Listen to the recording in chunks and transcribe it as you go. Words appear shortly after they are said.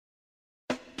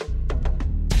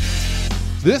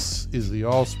This is the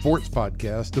All Sports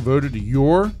Podcast devoted to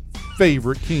your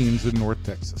favorite teams in North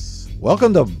Texas.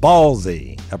 Welcome to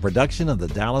Ballsy, a production of the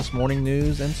Dallas Morning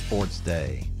News and Sports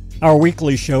Day. Our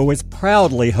weekly show is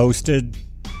proudly hosted.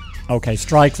 Okay,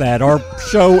 strike that. Our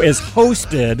show is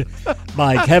hosted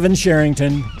by Kevin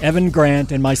Sherrington, Evan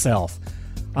Grant, and myself.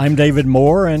 I'm David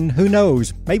Moore, and who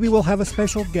knows, maybe we'll have a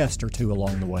special guest or two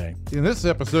along the way. In this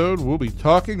episode, we'll be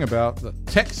talking about the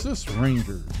Texas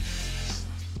Rangers.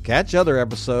 Catch other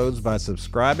episodes by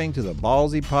subscribing to the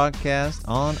Ballsy Podcast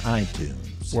on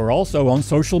iTunes. We're also on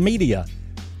social media.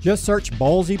 Just search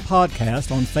Ballsy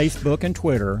Podcast on Facebook and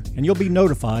Twitter, and you'll be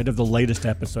notified of the latest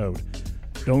episode.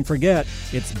 Don't forget,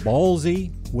 it's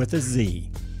Ballsy with a Z.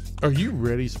 Are you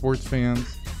ready, sports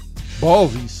fans?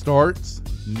 Ballsy starts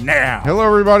now. Hello,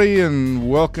 everybody, and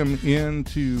welcome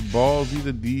into Ballsy,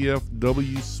 the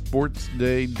DFW Sports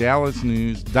Day,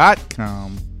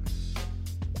 DallasNews.com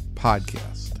podcast.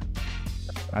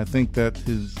 I think that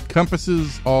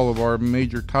encompasses all of our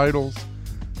major titles.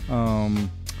 I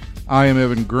am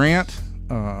Evan Grant,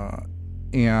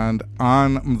 and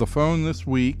on the phone this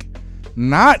week,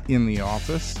 not in the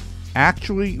office.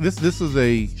 Actually, this is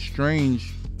a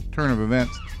strange turn of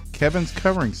events. Kevin's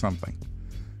covering something.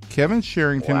 Kevin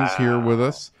Sherrington is here with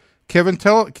us. Kevin,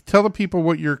 tell the people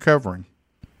what you're covering.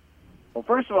 Well,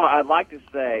 first of all, I'd like to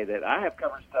say that I have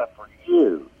covered stuff for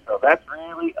you, so that's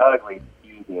really ugly for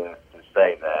you to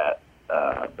say that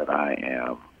I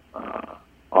am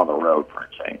on the road for a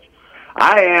change.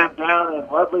 I am down in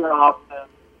lovely Austin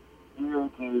here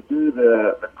to do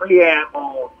the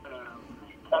preamble to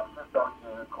the Texas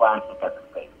OU Classic at the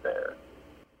State Fair.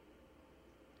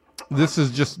 This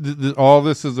is just all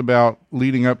this is about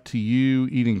leading up to you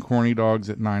eating corny dogs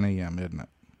at 9 a.m., isn't it?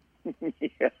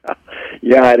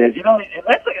 Yeah, it is. You know, and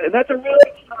that's a real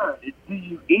concern. Do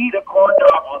you eat a corn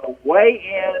dog on the way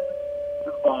in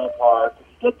to the ballpark?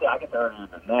 Get there, I get there earlier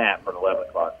than that for an 11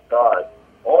 o'clock start.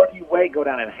 Or do you wait and go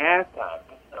down in halftime?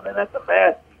 I mean, that's a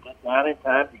mess. You get down in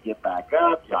time to get back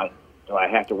up. Do I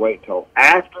have to wait until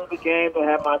after the game to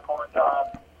have my corn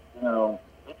dog? You know,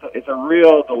 it's a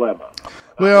real dilemma.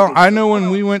 Well, I know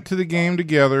when we went to the game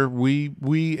together,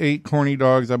 we ate corny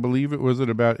dogs. I believe it was at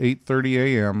about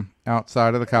 8:30 a.m.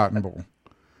 outside of the Cotton Bowl.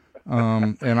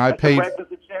 And I paid.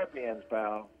 Breakfast of champions,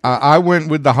 pal. I went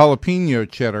with the jalapeno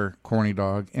cheddar corny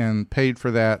dog and paid for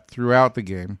that throughout the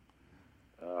game.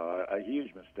 A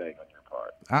huge mistake on your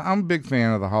part. I'm a big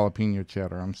fan of the jalapeno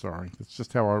cheddar. I'm sorry, it's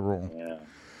just how I roll. Yeah.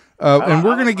 And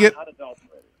we're gonna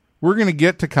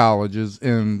get to colleges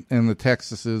and the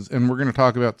Texases, and we're gonna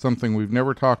talk about something we've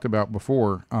never talked about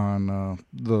before on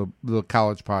the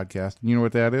college podcast. You know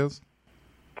what that is?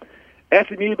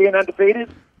 SMU being undefeated.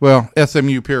 Well,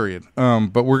 SMU period.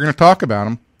 But we're going to talk about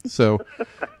them, so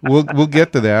we'll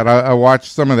get to that. I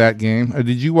watched some of that game.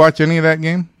 Did you watch any of that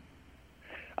game?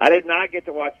 I did not get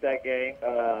to watch that game,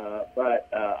 but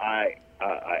I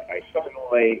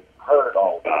certainly heard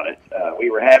all about it. We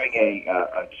were having a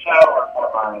shower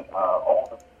for my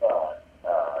oldest son,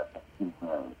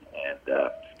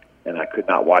 and I could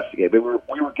not watch the game. But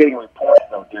we were getting reports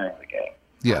though during the game.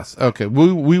 Yes. Okay.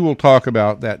 We will talk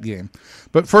about that game.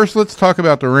 But first, let's talk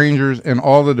about the Rangers and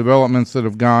all the developments that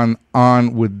have gone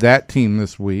on with that team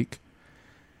this week.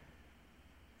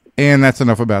 And that's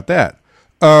enough about that.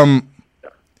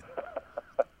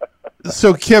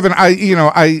 So, Kevin,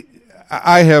 I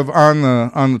have on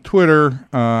the Twitter,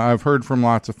 I've heard from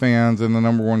lots of fans, and the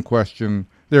number one question,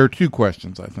 there are two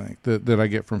questions, I think, that I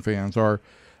get from fans are,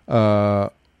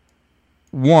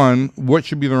 one, what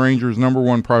should be the Rangers' number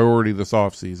one priority this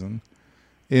offseason?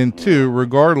 And two,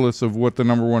 regardless of what the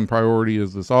number one priority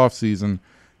is this offseason,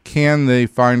 can they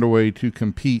find a way to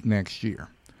compete next year?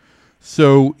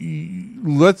 So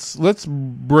let's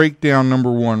break down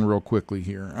number one real quickly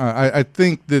here. I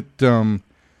think that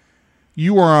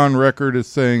you are on record as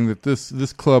saying that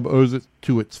this club owes it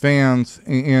to its fans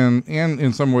and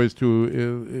in some ways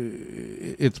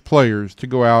to its players to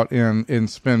go out and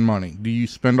spend money. Do you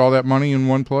spend all that money in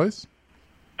one place?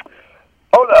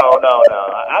 Oh, no.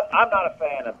 I'm not a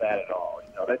fan of that at all.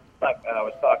 You know, that's like I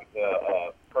was talking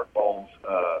to Kurt Bowles,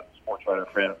 sports writer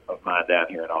friend of mine down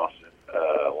here in Austin,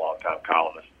 a longtime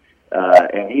columnist,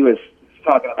 and he was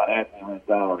talking about Anthony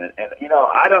Rendon, and you know,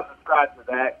 I don't subscribe to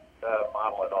that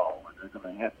model at all. You're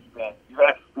going to have to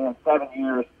spend 7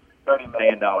 years, $30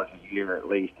 million a year at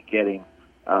least to get him.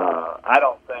 I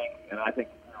don't think, and I think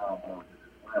you're on board with this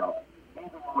as well.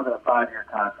 Anything more than a 5-year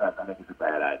contract, I think is a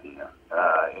bad idea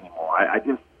anymore. I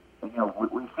just, you know,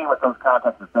 we see what those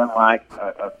contracts have been like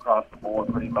across the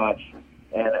board pretty much,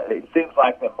 and it seems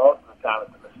like that most of the time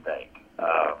it's a mistake.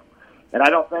 And I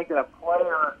don't think that a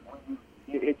player, when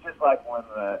it's just like when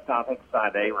Tom Hanks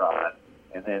signed A-Rod,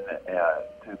 and then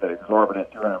to the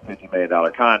exorbitant $250 million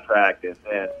contract, and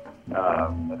then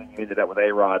you ended up with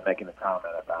A-Rod making a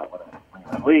comment about when he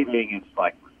was leaving. It's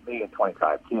like me and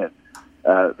 25 kids.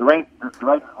 The Rangers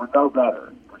were no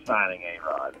better for signing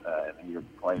A-Rod in the year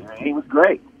before. He was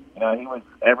great. He was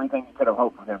everything you could have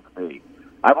hoped for him to be.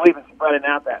 I believe in spreading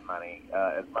out that money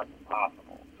as much as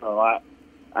possible. So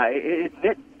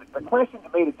the question to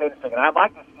me is interesting, and I'd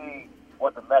like to see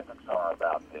what the metrics are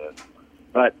about this.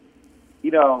 But,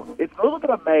 it's a little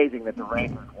bit amazing that the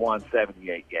Rangers won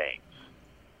 78 games,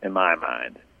 in my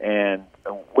mind. And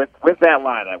with that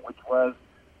lineup, which was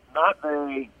not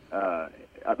very, I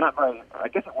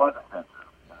guess it was offensive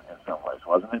in some ways,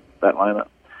 wasn't it, that lineup?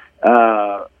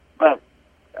 But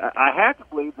I have to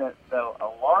believe that a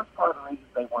large part of the reason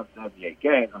they won 78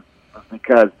 games was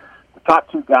because the top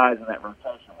two guys in that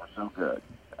rotation were so good.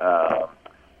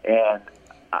 And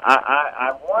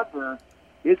I wonder,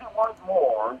 is it worth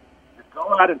more to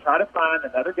go out and try to find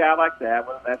another guy like that,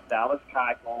 whether that's Dallas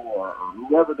Keuchel or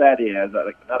whoever that is,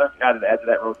 like another guy that adds to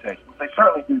that rotation, which they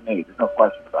certainly do need. There's no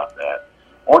question about that.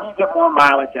 Or do you get more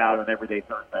mileage out of an everyday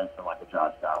third baseman like a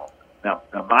Josh Donaldson? Now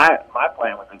my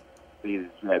plan would be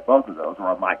that you had both of those,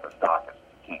 or a Mike Moustakas if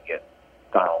you can't get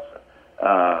Donaldson,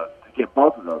 to get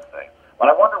both of those things. But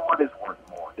I wonder what is worth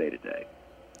more day to day.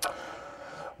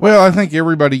 Well, I think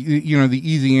everybody, the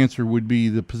easy answer would be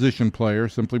the position player,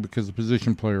 simply because the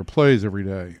position player plays every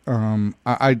day.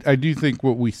 I do think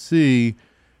what we see,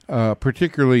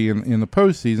 particularly in the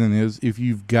postseason, is if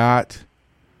you've got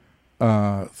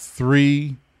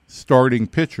three starting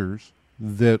pitchers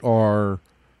that are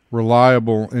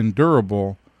reliable and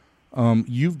durable,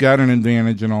 you've got an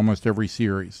advantage in almost every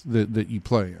series that you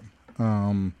play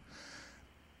in.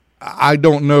 I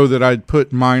don't know that I'd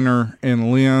put Minor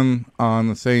and Lynn on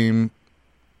the same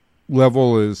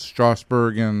level as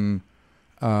Strasburg and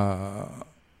Scherzer.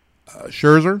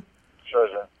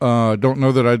 Don't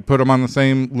know that I'd put them on the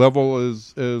same level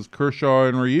as Kershaw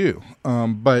and Ryu.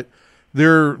 But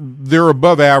they're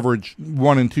above average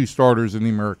 1 and 2 starters in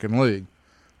the American League.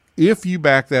 If you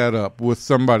back that up with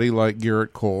somebody like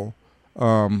Garrett Cole,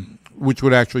 which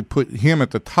would actually put him at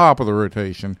the top of the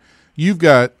rotation, you've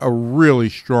got a really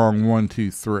strong 1,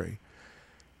 2, 3.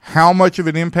 How much of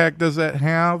an impact does that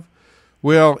have?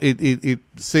 Well, it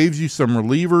saves you some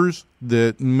relievers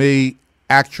that may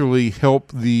actually help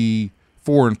the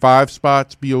 4 and 5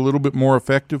 spots be a little bit more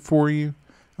effective for you.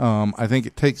 I think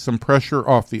it takes some pressure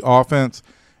off the offense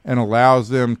and allows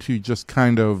them to just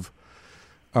kind of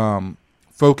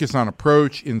focus on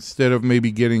approach instead of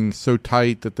maybe getting so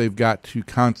tight that they've got to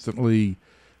constantly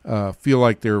feel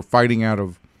like they're fighting out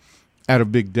of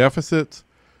big deficits.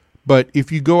 But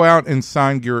if you go out and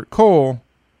sign Garrett Cole,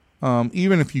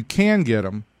 even if you can get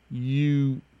him,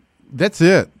 that's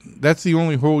it. That's the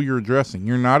only hole you're addressing.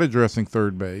 You're not addressing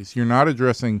third base. You're not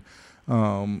addressing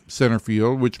center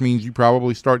field, which means you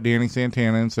probably start Danny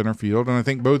Santana in center field. And I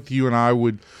think both you and I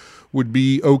would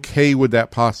be okay with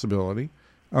that possibility.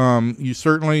 You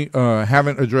certainly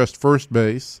haven't addressed first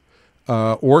base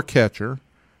or catcher.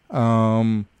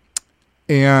 And,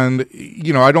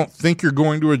 I don't think you're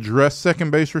going to address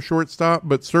second base or shortstop,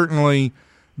 but certainly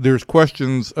there's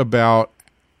questions about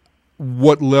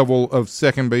what level of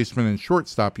second baseman and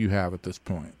shortstop you have at this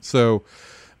point. So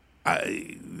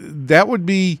that would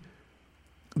be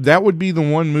the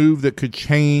one move that could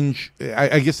change,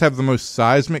 I guess have the most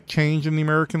seismic change in the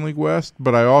American League West,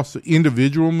 but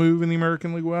individual move in the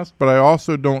American League West, but I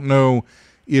also don't know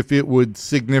if it would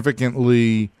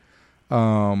significantly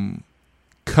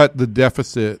cut the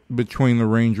deficit between the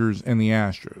Rangers and the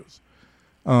Astros.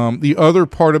 The other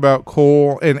part about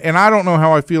Cole, and I don't know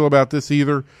how I feel about this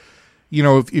either.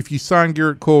 If you sign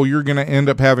Garrett Cole, you're going to end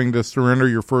up having to surrender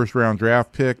your first-round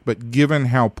draft pick. But given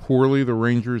how poorly the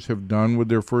Rangers have done with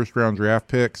their first-round draft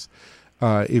picks,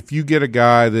 if you get a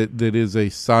guy that is a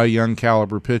Cy Young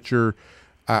caliber pitcher,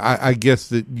 I guess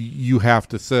that you have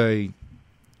to say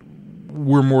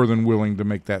we're more than willing to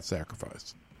make that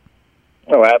sacrifice.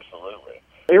 Oh, absolutely.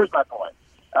 Here's my point.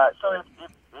 So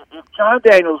if John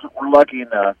Daniels were lucky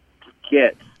enough to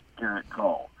get Garrett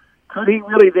Cole, could he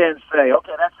really then say,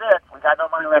 okay, that's it, we got no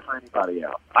money left for anybody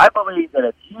else? I believe that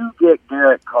if you get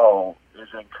Garrett Cole,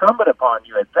 it's incumbent upon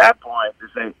you at that point to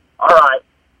say, all right,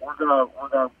 we're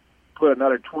gonna put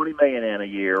another $20 million in a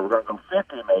year. We're gonna go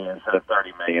 $50 million instead of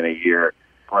 $30 million a year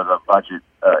for the budget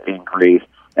increase,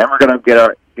 and we're gonna get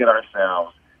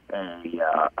ourselves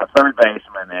a third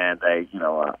baseman and a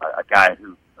guy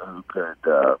who could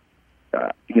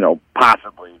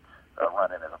possibly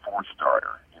run in as a fourth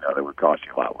starter. That would cost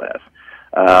you a lot less.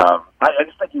 I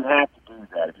just think you have to do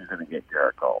that if you're going to get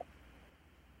Garrett Cole.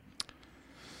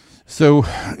 So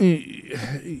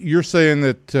you're saying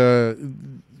that to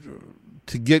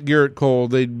get Garrett Cole,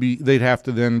 they'd have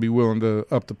to then be willing to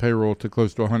up the payroll to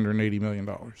close to $180 million.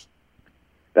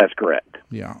 That's correct.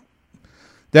 Yeah.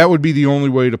 That would be the only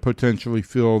way to potentially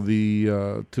fill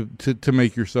the to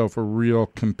make yourself a real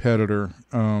competitor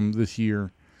this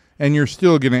year, and you're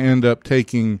still going to end up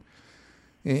taking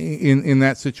in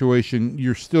that situation.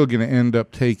 You're still going to end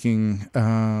up taking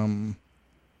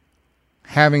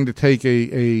having to take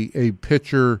a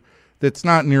pitcher that's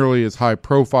not nearly as high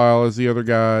profile as the other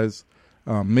guys,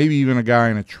 maybe even a guy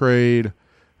in a trade.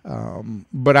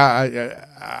 But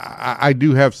I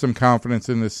do have some confidence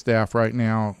in this staff right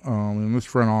now, in this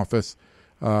front office,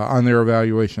 on their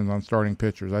evaluations on starting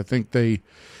pitchers. I think they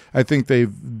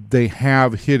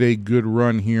have hit a good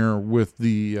run here with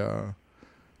the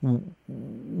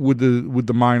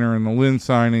Minor and the Lynn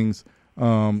signings,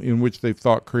 in which they've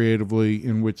thought creatively,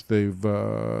 in which they've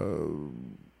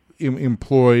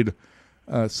employed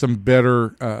some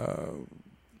better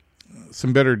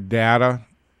data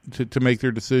to make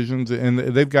their decisions, and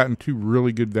they've gotten two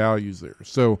really good values there.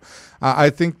 So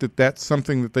I think that that's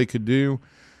something that they could do,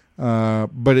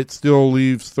 but it still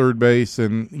leaves third base,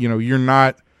 and you're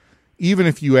not, even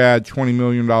if you add $20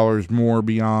 million more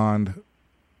beyond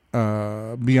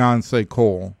say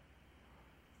Cole,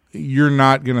 you're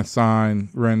not going to sign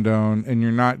Rendon, and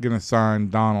you're not going to sign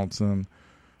Donaldson,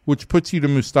 which puts you to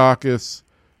Moustakas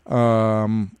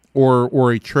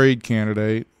or a trade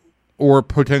candidate, or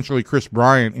potentially Chris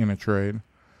Bryant in a trade.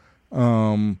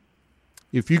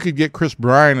 If you could get Chris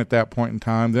Bryant at that point in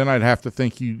time, then I'd have to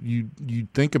think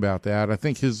you'd think about that. I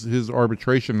think his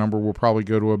arbitration number will probably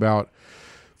go to about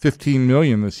 $15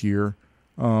 million this year,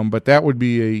 but that would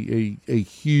be a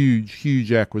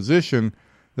huge acquisition.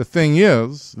 The thing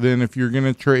is, then if you're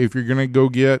going to go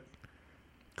get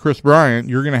Chris Bryant,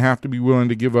 you're going to have to be willing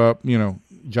to give up,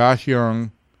 Josh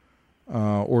Young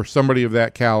or somebody of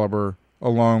that caliber,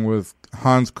 along with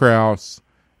Hans Kraus,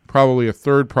 probably a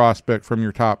third prospect from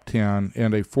your top 10,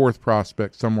 and a fourth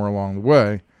prospect somewhere along the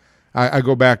way. I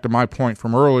go back to my point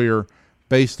from earlier,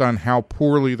 based on how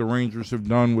poorly the Rangers have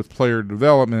done with player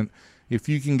development. If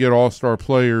you can get all-star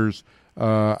players,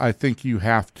 I think you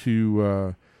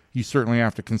certainly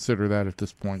have to consider that at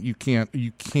this point. You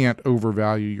can't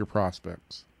overvalue your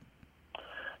prospects.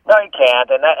 No, you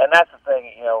can't, and that's the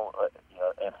thing.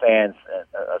 And fans,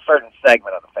 a certain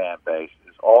segment of the fan base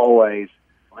is always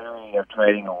leery of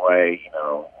trading away,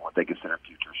 what they consider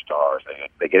future stars.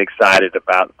 They get excited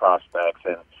about the prospects,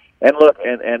 and look,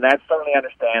 and that's certainly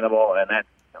understandable. And that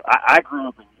I grew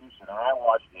up in Houston, and I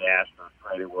watched the Astros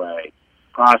trade away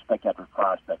prospect after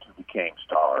prospect who became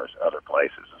stars other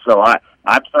places. So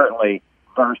I'm certainly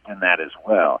versed in that as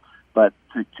well. But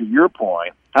to your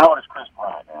point, how old is Chris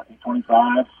Bryant now? Is he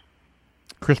 25?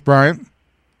 Chris Bryant?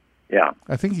 Yeah.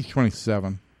 I think he's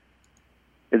 27.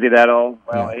 Is he that old?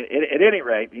 Well, yeah. At any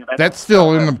rate, that's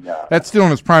still in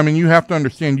his prime, and you have to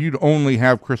understand you'd only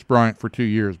have Chris Bryant for 2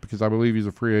 years, because I believe he's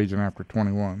a free agent after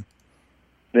 21.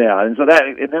 Yeah, and so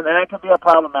that could be a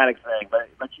problematic thing. But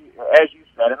as you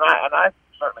said, and I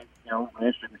certainly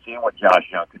interested in seeing what Josh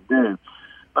Young can do.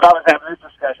 But I was having this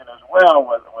discussion as well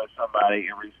with somebody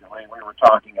recently. We were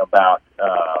talking about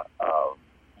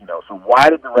so why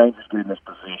did the Rangers get in this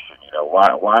position?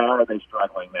 Why are they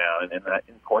struggling now? And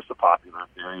of course, the popular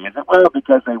theory is that, well,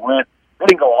 because they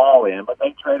didn't go all in, but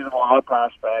they traded a lot of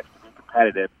prospects to be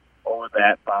competitive over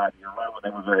that 5-year run when they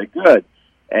were very good.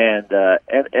 And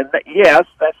yes,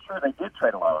 that's true. They did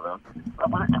trade a lot of them.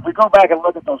 But if we go back and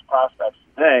look at those prospects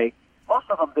today, most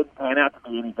of them didn't pan out to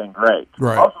be anything great.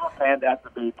 Right. Most of them panned out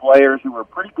to be players who were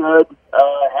pretty good,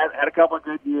 had a couple of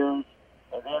good years,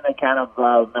 and then they kind of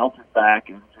melted back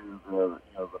into the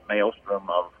maelstrom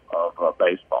of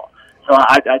baseball. So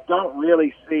I don't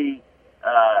really see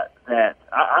that.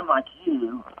 I'm like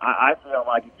you. I feel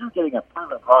like if you're getting a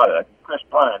proven product, Chris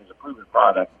Bryant is a proven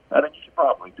product, I think you should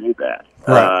probably do that.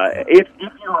 Right. If you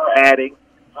are adding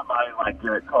somebody like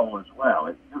Garrett Cole as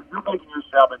well, you're making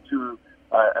yourself into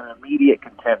an immediate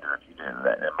contender if you do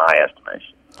that, in my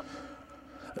estimation.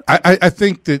 I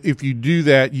think that if you do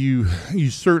that, you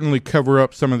certainly cover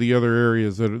up some of the other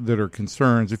areas that are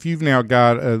concerns. If you've now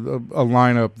got a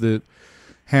lineup that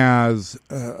has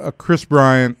a Chris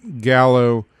Bryant,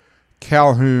 Gallo,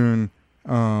 Calhoun,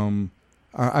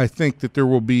 I think that there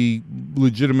will be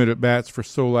legitimate at-bats for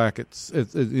Solak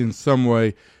in some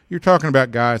way. You're talking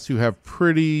about guys who have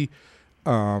pretty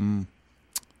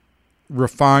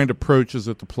refined approaches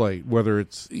at the plate, whether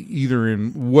it's either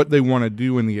in what they want to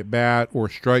do in the at-bat or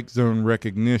strike zone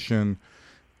recognition.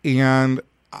 And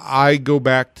I go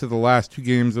back to the last two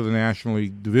games of the National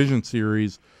League Division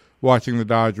Series watching the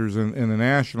Dodgers and the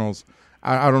Nationals.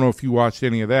 I don't know if you watched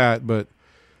any of that, but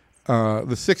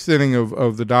the sixth inning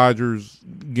of the Dodgers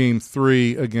Game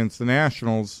 3 against the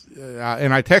Nationals,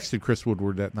 and I texted Chris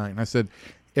Woodward that night, and I said,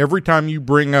 every time you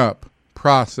bring up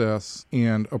process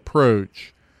and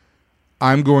approach,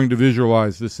 I'm going to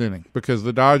visualize this inning, because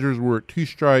the Dodgers were at 2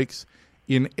 strikes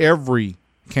in every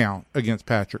count against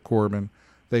Patrick Corbin.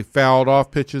 They fouled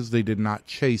off pitches. They did not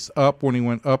chase up when he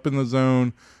went up in the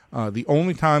zone. The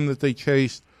only time that they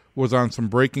chased was on some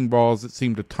breaking balls that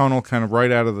seemed to tunnel kind of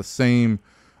right out of the same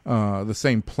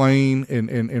plane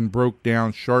and broke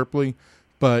down sharply.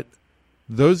 But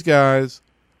those guys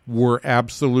were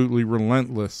absolutely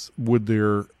relentless with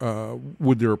their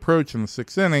approach in the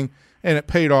 6th inning, and it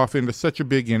paid off into such a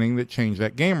big inning that changed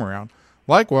that game around.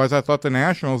 Likewise, I thought the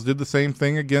Nationals did the same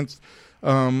thing against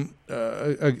Jose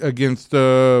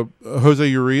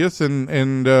Urias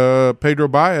and Pedro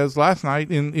Baez last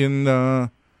night in the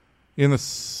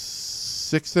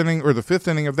 6th inning or the 5th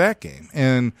inning of that game,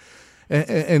 and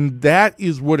that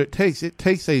is what it takes. It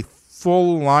takes a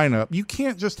full lineup. You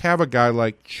can't just have a guy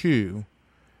like Chu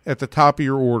at the top of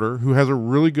your order who has a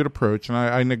really good approach, and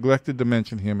I neglected to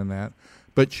mention him in that.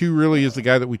 But Chu really is the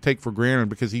guy that we take for granted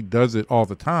because he does it all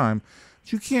the time.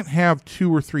 But you can't have 2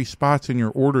 or 3 spots in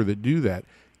your order that do that.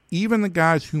 Even the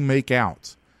guys who make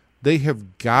outs, they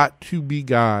have got to be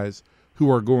guys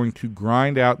who are going to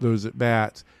grind out those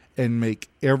at-bats and make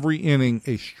every inning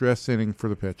a stress inning for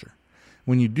the pitcher.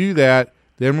 When you do that,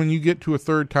 then when you get to a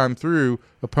third time through,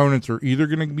 opponents are either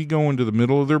going to be going to the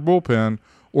middle of their bullpen,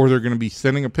 or they're going to be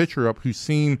sending a pitcher up who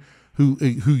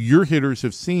your hitters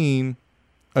have seen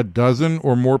a dozen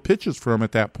or more pitches from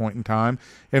at that point in time,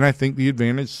 and I think the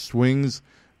advantage swings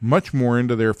much more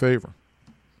into their favor.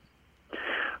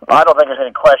 Well, I don't think there's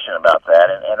any question about that,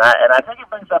 and I think it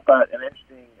brings up an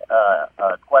interesting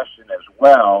question as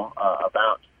well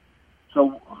about,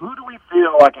 so who do we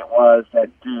feel like it was that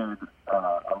did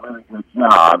a really good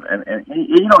job? And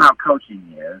you know how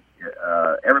coaching is.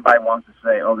 Everybody wants to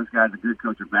say, oh, this guy's a good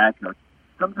coach or bad coach.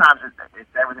 Sometimes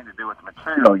it's everything to do with the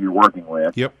material you're working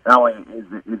with. Yep. Not only is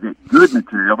it good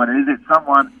material, but is it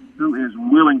someone who is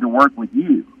willing to work with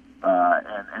you?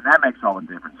 And that makes all the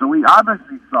difference. So we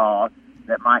obviously saw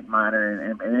that Mike Minor,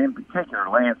 and in particular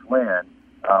Lance Lynn,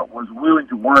 was willing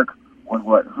to work with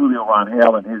what Julio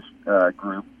Rangel and his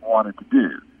group wanted to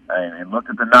do, and looked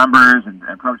at the numbers and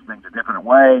approached things a different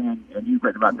way. And you've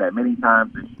written about that many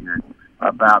times this year,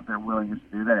 about their willingness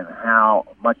to do that and how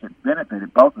much it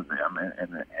benefited both of them,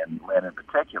 and Lynn in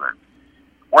particular.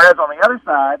 Whereas on the other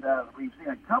side, we've seen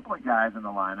a couple of guys in the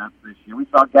lineup this year. We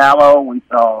saw Gallo, we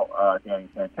saw Danny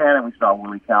Santana, we saw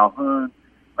Willie Calhoun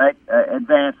make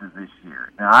advances this year.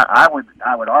 Now, I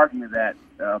would argue that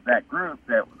that group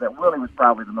that Willie was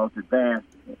probably the most advanced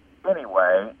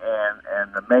anyway,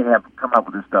 and may have come up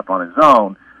with this stuff on his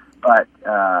own. But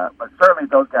certainly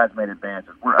those guys made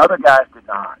advances where other guys did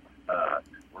not.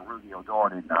 Where Rudy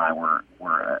Odor did not,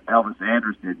 where Elvis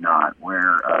Andrus did not,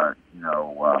 where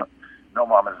Nomar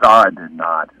Mazara did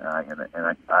not, and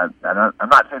I'm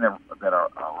not saying that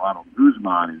Ronald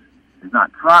Guzman is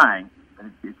not trying, but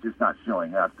it's just not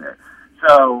showing up there.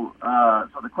 So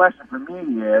the question for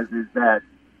me is that,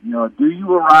 do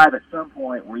you arrive at some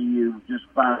point where you just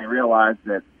finally realize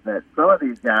that some of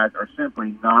these guys are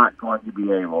simply not going to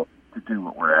be able to do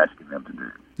what we're asking them to do?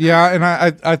 Yeah, and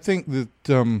I think that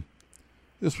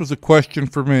this was a question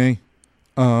for me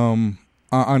on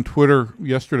Twitter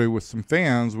yesterday with some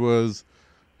fans, was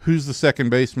who's the second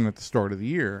baseman at the start of the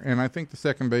year? And I think the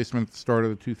second baseman at the start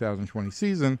of the 2020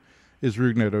 season is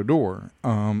Rougned Odor.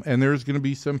 And there's going to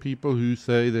be some people who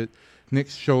say that Nick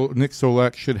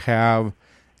Solak should have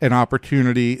an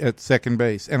opportunity at second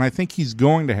base. And I think he's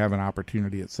going to have an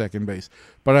opportunity at second base.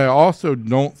 But I also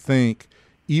don't think,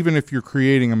 even if you're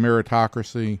creating a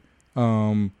meritocracy,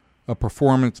 a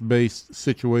performance-based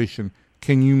situation,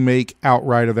 can you make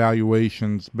outright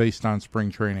evaluations based on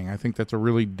spring training? I think that's a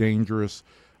really dangerous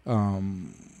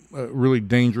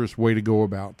way to go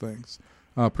about things,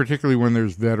 particularly when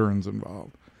there's veterans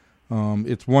involved.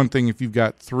 It's one thing if you've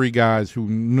got 3 guys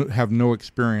who have no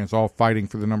experience all fighting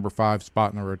for the number 5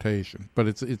 spot in the rotation, but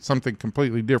it's something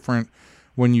completely different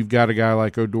when you've got a guy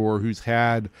like Odor who's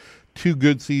had 2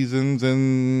 good seasons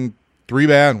and 3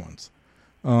 bad ones.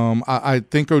 I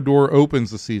think Odor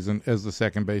opens the season as the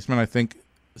second baseman. I think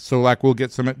Solak will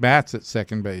get some at-bats at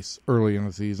second base early in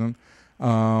the season.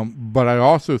 But I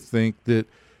also think that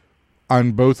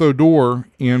on both Odor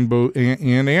and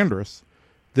Andrus,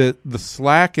 that the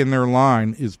slack in their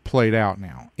line is played out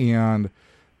now. And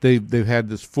they've had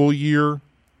this full year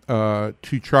to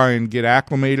try and get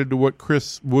acclimated to what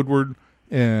Chris Woodward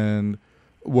and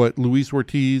what Luis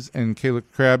Ortiz and Caleb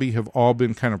Krabby have all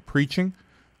been kind of preaching.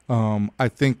 I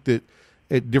think that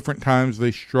at different times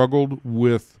they struggled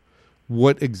with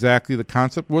what exactly the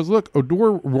concept was. Look,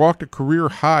 Odor walked a career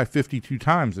high 52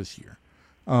 times this year.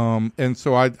 And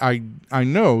so I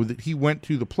know that he went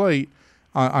to the plate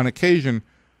on occasion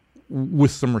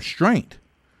with some restraint.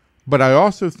 But I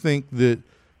also think that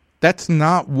that's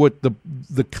not what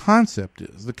the concept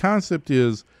is. The concept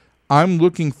is I'm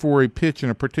looking for a pitch in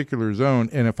a particular zone,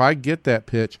 and if I get that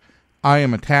pitch, I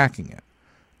am attacking it.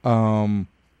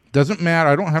 Doesn't matter.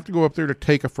 I don't have to go up there to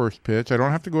take a first pitch. I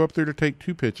don't have to go up there to take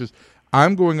two pitches.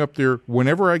 I'm going up there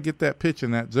whenever I get that pitch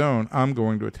in that zone, I'm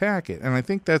going to attack it. And I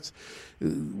think that's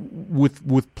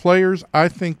with players, I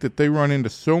think that they run into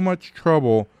so much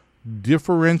trouble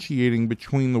differentiating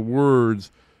between the words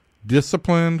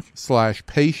disciplined /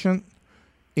 patient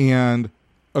and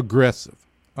aggressive.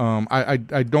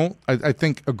 I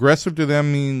think aggressive to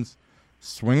them means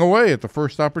swing away at the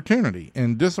first opportunity,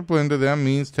 and discipline to them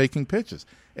means taking pitches.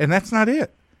 And that's not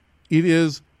it. It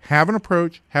is have an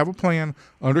approach, have a plan,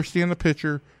 understand the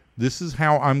pitcher. This is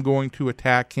how I'm going to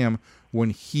attack him when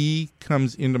he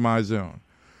comes into my zone.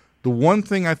 The one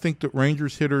thing I think that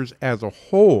Rangers hitters as a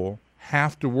whole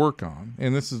have to work on,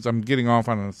 and this is, I'm getting off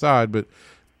on an aside, but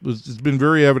it's been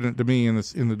very evident to me in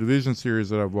the division series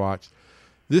that I've watched.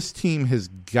 This team has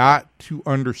got to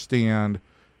understand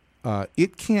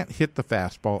it can't hit the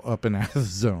fastball up and out of the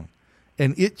zone.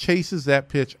 And it chases that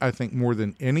pitch, I think, more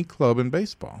than any club in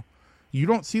baseball. You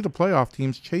don't see the playoff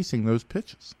teams chasing those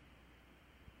pitches.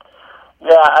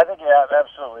 Yeah, I think you're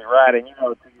absolutely right. And,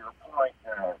 to your point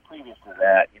previous to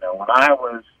that, when I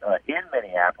was in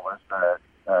Minneapolis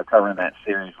covering that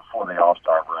series before the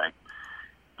All-Star break,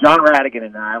 John Radigan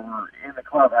and I were in the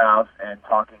clubhouse and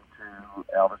talking to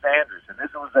Elvis Andrus. And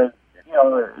this was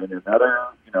another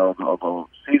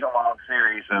season-long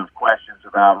series of questions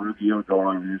about Rudy Odor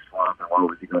and his slump and what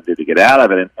was he going to do to get out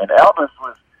of it. And Elvis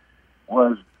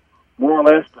was more or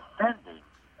less defending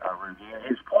Rudy. And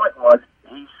his point was,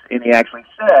 he actually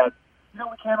said, we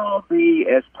can't all be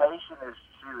as patient as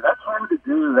you. That's hard to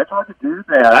do. That's hard to do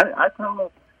that. I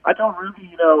told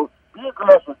Rudy, be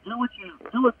aggressive. Do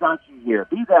what got you here.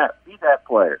 Be that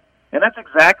player. And that's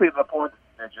exactly the point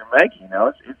that you're making.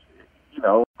 It's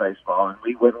baseball, and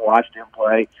we went and watched him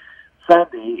play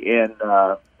Sunday in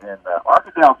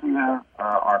Arkadelphia,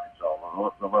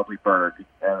 Arkansas, the lovely Bird.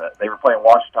 And they were playing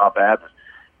Washita Baptist.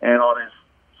 And on his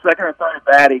second or third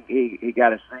bat, he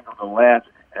got a single to left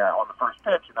on the first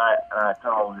pitch. And I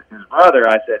told his brother,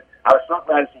 I said, I was so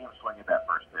glad to see him swinging that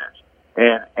first pitch.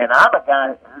 And I'm a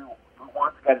guy who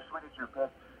wants to get a swing at your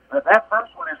pitch. But if that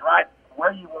first one is right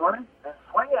where you want it, then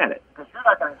swing at it, because you're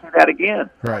not going to see that again.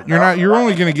 Right. You're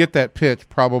only going to get that pitch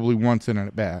probably once in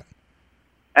at bat.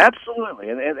 Absolutely.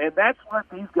 And that's what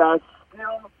these guys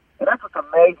still, and that's what's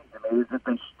amazing to me, is that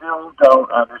they still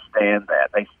don't understand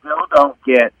that. They still don't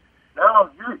get,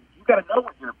 you got to know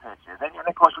what your pitch is. And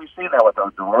of course, we've seen that with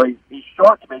Odor. He's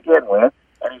short to begin with,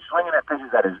 and he's swinging at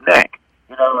pitches at his neck.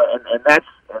 And that's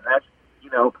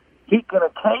he can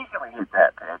occasionally hit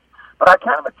that pitch. But I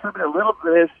kind of attribute a little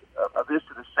bit of this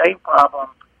to the same problem,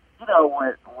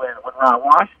 when Ron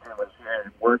Washington was here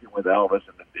and working with Elvis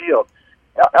in the field.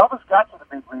 Elvis got to the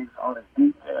big leagues on his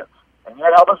defense, and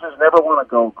yet Elvis has never won a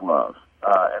Gold Glove.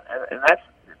 And that's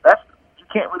you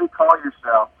can't really call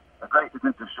yourself a great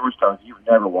defensive shortstop if you've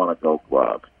never won a Gold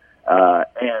Glove.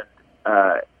 And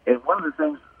one of the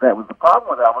things that was the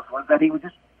problem with Elvis was that he would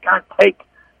just kind of take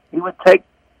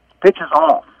pitches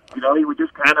off. He would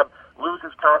just kind of lose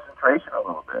his concentration a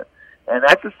little bit. And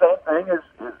that's the same thing as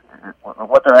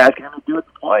what they're asking him to do at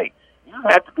the plate. You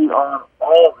have to be on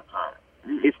all the time.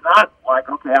 It's not like,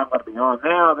 okay, I'm going to be on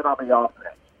now, then I'll be off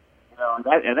next.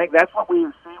 I think that's what we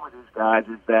see with these guys,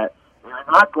 is that they're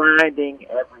not grinding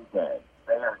every day.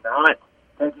 They are not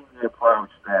taking the approach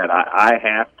that I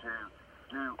have to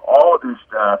do all of this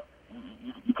stuff.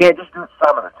 You can't just do it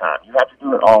some of the time. You have to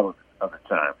do it all of the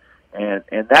time.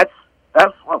 And that's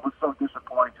what was so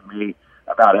disappointing to me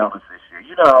about Elvis this year.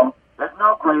 There's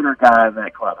no greater guy in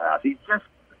that clubhouse. He's just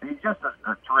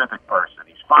a terrific person.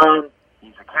 He's fun.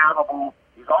 He's accountable.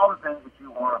 He's all the things that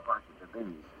you want a person to be.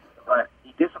 But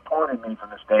he disappointed me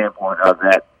from the standpoint of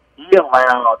that he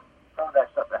allowed some of that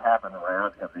stuff to happen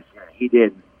around him this year. He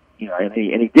didn't, and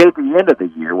he did at the end of the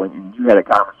year when you had a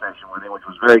conversation with him, which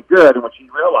was very good, in which he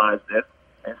realized it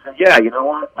and said, yeah, you know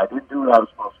what? I didn't do what I was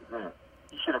supposed to do.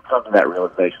 He should have come to that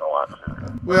realization a lot sooner.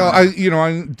 Well,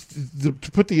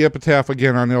 to put the epitaph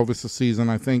again on Elvis this season,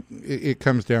 I think it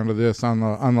comes down to this on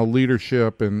the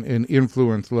leadership and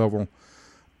influence level.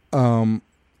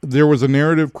 There was a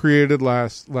narrative created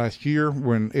last year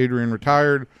when Adrian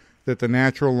retired that the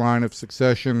natural line of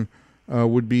succession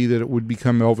would be that it would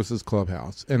become Elvis's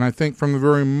clubhouse. And I think from the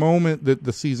very moment that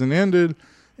the season ended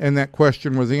and that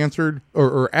question was answered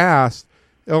or asked,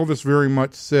 Elvis very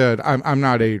much said, I'm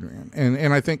not Adrian.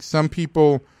 And I think some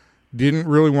people didn't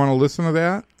really want to listen to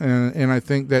that. And I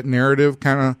think that narrative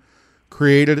kind of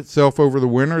created itself over the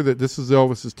winter that this is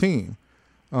Elvis's team.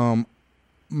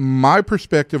 My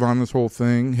perspective on this whole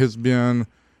thing has been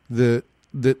that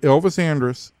Elvis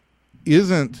Andrus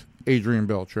isn't Adrian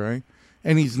Beltre,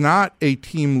 and he's not a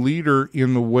team leader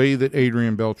in the way that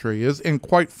Adrian Beltre is. And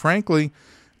quite frankly,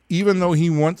 even though he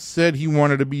once said he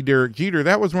wanted to be Derek Jeter,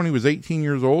 that was when he was 18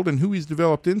 years old, and who he's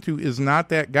developed into is not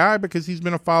that guy because he's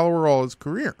been a follower all his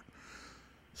career.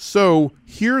 So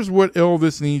here's what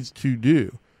Elvis needs to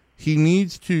do. He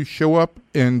needs to show up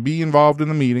and be involved in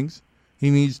the meetings. He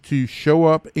needs to show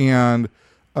up and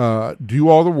do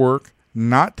all the work,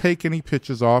 not take any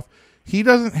pitches off. He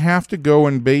doesn't have to go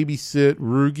and babysit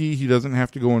Rugi. He doesn't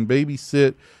have to go and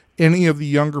babysit any of the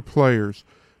younger players.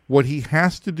 What he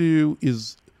has to do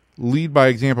is lead by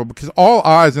example, because all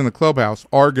eyes in the clubhouse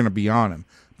are going to be on him.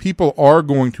 People are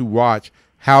going to watch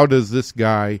how does this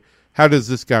guy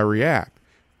react.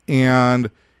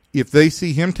 And if they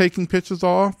see him taking pitches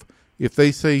off, if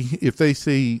they see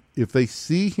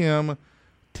him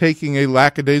taking a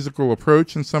lackadaisical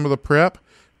approach in some of the prep,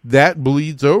 that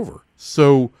bleeds over.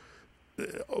 So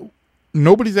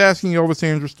nobody's asking Elvis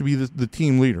Andrus to be the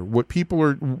team leader. What people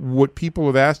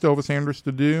have asked Elvis Andrus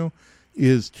to do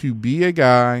is to be a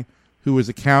guy who is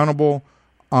accountable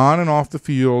on and off the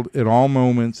field at all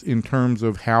moments in terms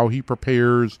of how he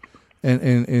prepares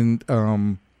and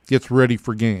gets ready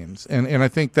for games. And I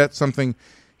think that's something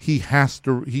he has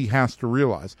to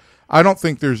realize. I don't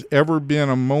think there's ever been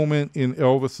a moment in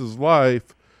Elvis's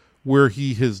life where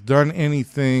he has done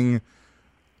anything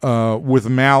with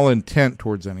malintent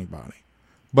towards anybody.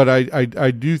 But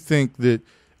I do think that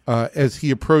as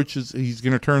he approaches, he's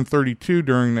going to turn 32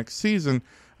 during next season.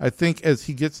 I think as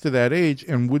he gets to that age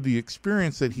and with the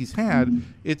experience that he's had,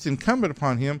 it's incumbent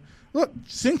upon him. Look,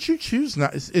 Sin-Chu Chu's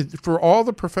not for all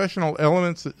the professional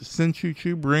elements that Sin-Chu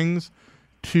Chu brings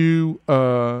to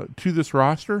this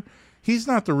roster. He's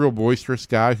not the real boisterous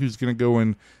guy who's going to go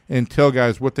and tell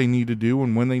guys what they need to do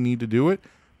and when they need to do it.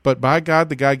 But by God,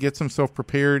 the guy gets himself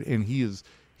prepared, and he is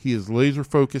laser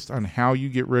focused on how you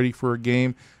get ready for a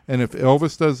game. And if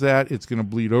Elvis does that, it's going to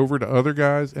bleed over to other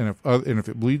guys. And if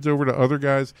it bleeds over to other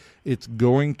guys, it's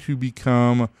going to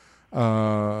become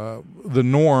the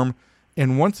norm.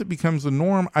 And once it becomes the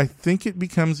norm, I think it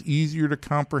becomes easier to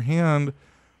comprehend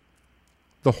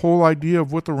the whole idea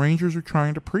of what the Rangers are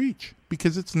trying to preach,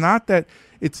 because it's not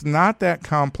that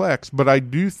complex. But I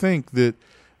do think that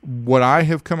what I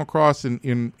have come across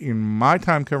in my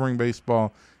time covering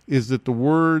baseball is that the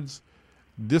words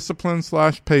discipline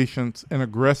 / patience and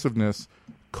aggressiveness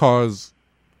cause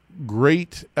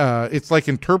great it's like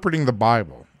interpreting the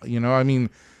Bible. You know, I mean,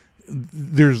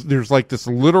 there's like this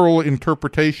literal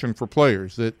interpretation for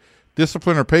players that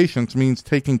discipline or patience means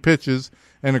taking pitches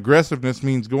and aggressiveness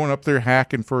means going up there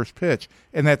hacking first pitch.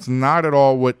 And that's not at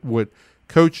all what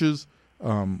coaches,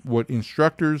 what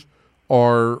instructors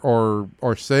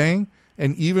are saying.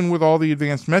 And even with all the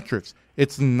advanced metrics,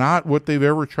 it's not what they've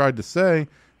ever tried to say.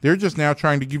 They're just now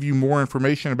trying to give you more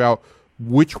information about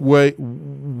which way,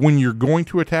 when you're going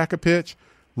to attack a pitch,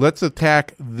 let's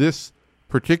attack this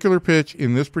particular pitch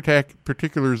in this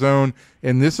particular zone,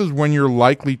 and this is when you're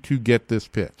likely to get this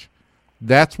pitch.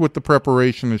 That's what the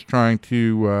preparation is trying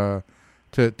to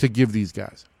give these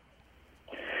guys.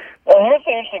 Well, here's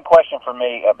an interesting question for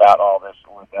me about all this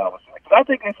with Elvis, because I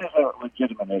think this is a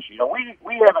legitimate issue. You know,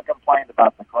 we haven't complained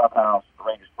about the clubhouse, the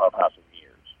Rangers clubhouse, in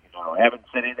years. You know, haven't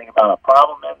said anything about a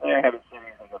problem in there. Haven't said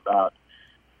anything about,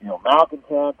 you know,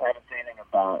 malcontent. Haven't said anything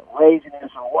about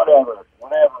laziness or whatever it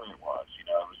was. You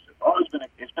know,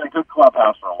 it's been a good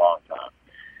clubhouse for a long time.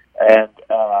 And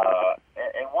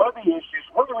one of the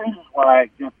reasons why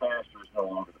Jeff Bannister is no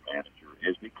longer the manager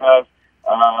is because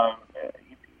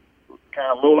kind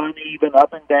of a little uneven,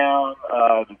 up and down.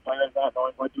 The players not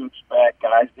knowing what to expect.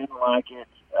 Guys didn't like it.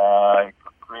 It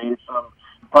created some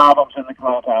problems in the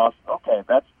clubhouse. Okay,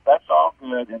 that's all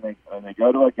good. And they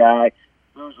go to a guy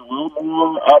who's a little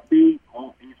more upbeat.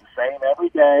 Well, he's the same every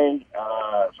day.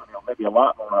 So, you know, maybe a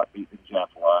lot more upbeat than Jeff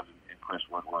was and Chris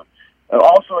Woodward.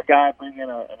 Also, a guy bringing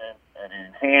an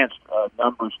enhanced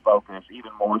numbers focus,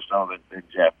 even more so than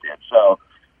Jeff did. So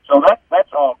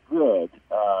that's all good.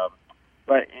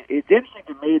 But it's interesting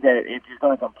to me that if you're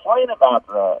going to complain about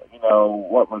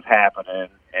what was happening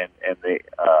and the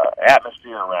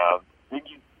atmosphere around, then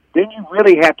you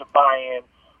really have to buy in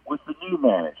with the new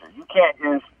manager. You can't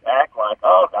just act like,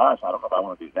 oh gosh, I don't know if I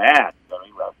want to do that.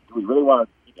 Do we really want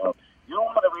to? You're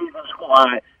one of the reasons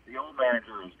why the old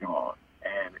manager is gone,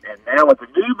 and now with the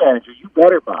new manager, you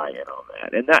better buy in on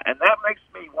that. And that makes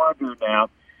me wonder now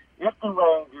if the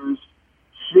Rangers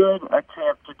should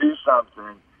attempt to do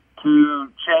something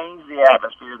to change the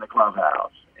atmosphere in the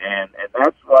clubhouse. And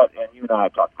that's what, and you and I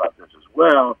have talked about this as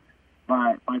well,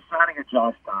 by signing a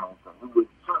Josh Donaldson, who would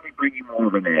certainly bring you more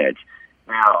of an edge.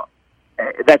 Now,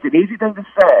 that's an easy thing to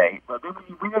say, but then when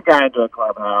you bring a guy into a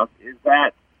clubhouse, does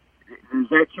that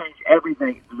change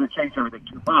everything? Does it change everything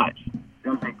too much?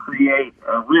 Does it create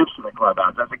rifts in the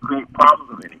clubhouse? Does it create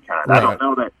problems of any kind? Right. I don't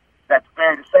know that that's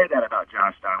fair to say that about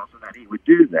Josh Donaldson, that he would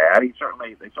do that. They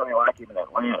certainly like him in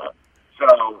Atlanta.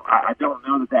 So I don't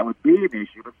know that would be an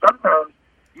issue, but sometimes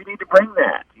you need to bring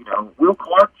that. Will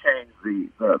Clark changed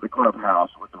the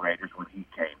clubhouse with the Rangers when he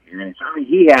came here, and certainly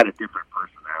he had a different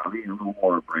personality and a little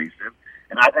more abrasive,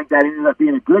 and I think that ended up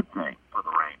being a good thing for the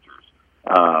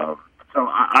Rangers. So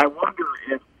I wonder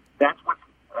if that's what's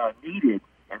needed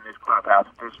in this clubhouse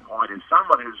at this point, is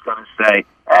someone who's going to say,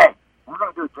 hey, we're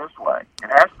going to do it this way. It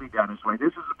has to be done this way.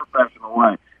 This is a professional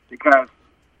way. Because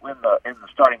in the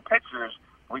starting pitchers,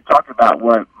 we talked about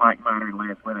what Mike Minor and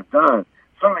Lance Lynn have done.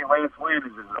 Certainly Lance Lynn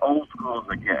is as old school as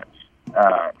it gets.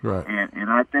 Right. And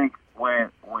I think when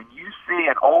you see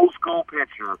an old school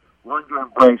pitcher willing to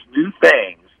embrace new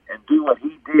things and do what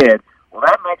he did, well,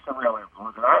 that makes a real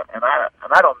influence. And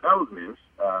I don't know this,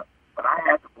 but I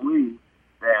have to believe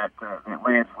that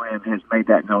Lance Lynn has made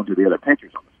that known to the other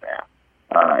pitchers on the staff.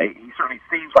 He certainly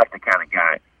seems like the kind of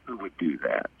guy who would do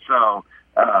that. So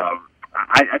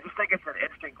I just think it's an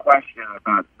interesting question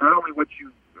about not only what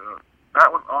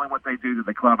they do to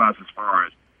the clubhouse as far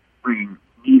as bringing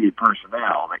needed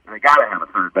personnel. They got to have a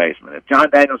third baseman. If John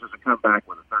Daniels doesn't come back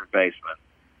with a third baseman,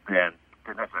 then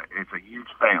it's a huge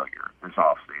failure this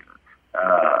offseason.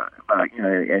 But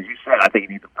as you said, I think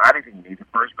he needs a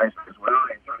first baseman as well,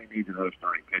 and certainly needs another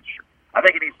starting pitcher. I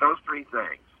think he needs those three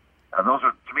things. Those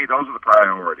are the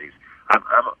priorities.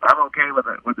 I'm okay with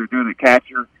what they're doing at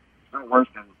catcher. It's no worse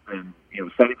than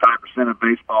 75% of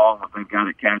baseball what they've got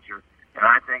at catcher. And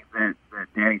I think that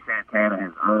Danny Santana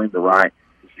has earned the right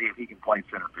to see if he can play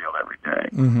center field every day.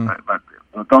 Mm-hmm.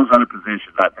 But those other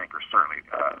positions, I think, are certainly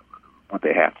what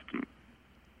they have to do.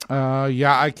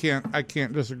 Yeah, I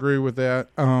can't disagree with that.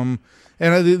 And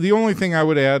the only thing I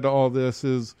would add to all this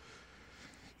is,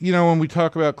 when we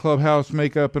talk about clubhouse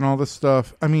makeup and all this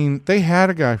stuff, I mean, they had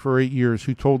a guy for 8 years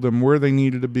who told them where they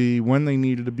needed to be, when they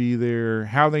needed to be there,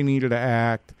 how they needed to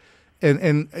act.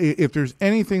 And if there's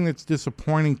anything that's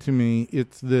disappointing to me,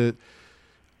 it's that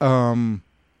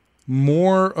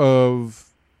more of,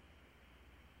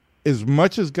 as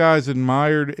much as guys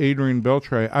admired Adrian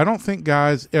Beltre, I don't think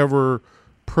guys ever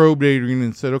probed Adrian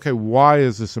and said, okay, why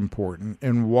is this important?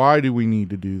 And why do we need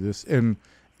to do this? And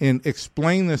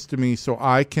explain this to me so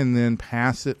I can then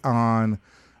pass it on,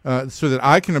 so that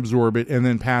I can absorb it and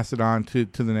then pass it on to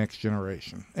the next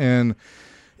generation. And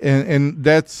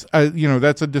that's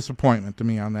that's a disappointment to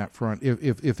me on that front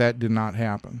if that did not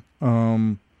happen,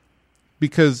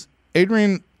 because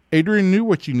Adrian knew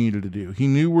what you needed to do. He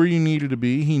knew where you needed to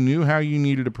be. He knew how you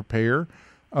needed to prepare.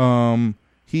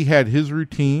 He had his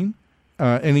routine,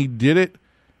 and he did it.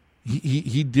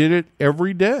 He did it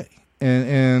every day,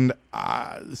 and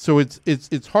so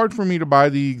it's hard for me to buy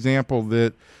the example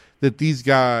that these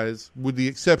guys, with the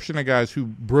exception of guys who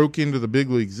broke into the big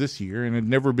leagues this year and had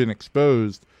never been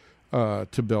exposed to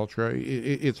Beltre,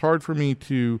 it's hard for me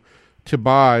to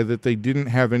buy that they didn't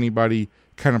have anybody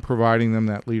kind of providing them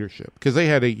that leadership, because they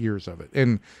had 8 years of it,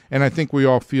 and I think we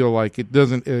all feel like it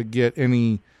doesn't get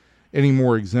any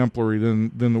more exemplary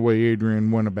than the way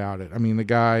Adrian went about it. I mean, the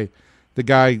guy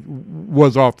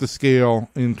was off the scale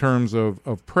in terms of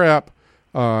prep,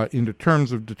 in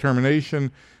terms of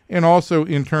determination, and also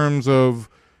in terms of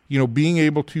being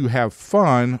able to have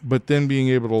fun, but then being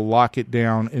able to lock it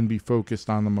down and be focused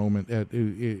on the moment at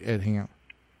hand.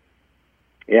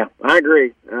 Yeah, I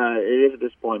agree. It is a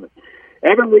disappointment.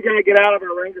 Evan, we got to get out of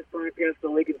our Rangers podcast so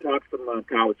we can talk some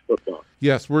college football.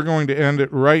 Yes, we're going to end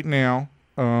it right now.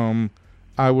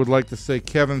 I would like to say,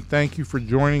 Kevin, thank you for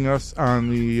joining us on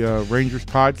the Rangers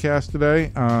podcast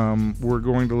today. We're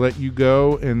going to let you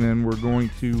go, and then we're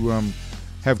going to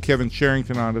have Kevin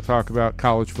Sherrington on to talk about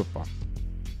college football.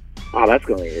 Oh, that's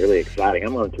going to be really exciting.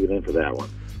 I'm going to tune in for that one.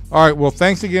 All right, well,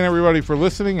 thanks again, everybody, for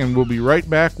listening, and we'll be right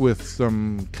back with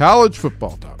some college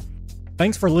football talk.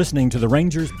 Thanks for listening to the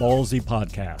Rangers Ballsy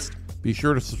podcast. Be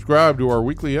sure to subscribe to our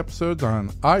weekly episodes on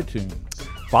iTunes,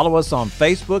 Follow us on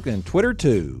Facebook and Twitter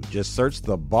too. Just search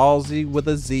the Ballsy with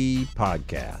a Z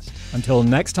podcast. Until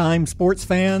next time, sports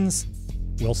fans,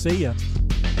 we'll see you.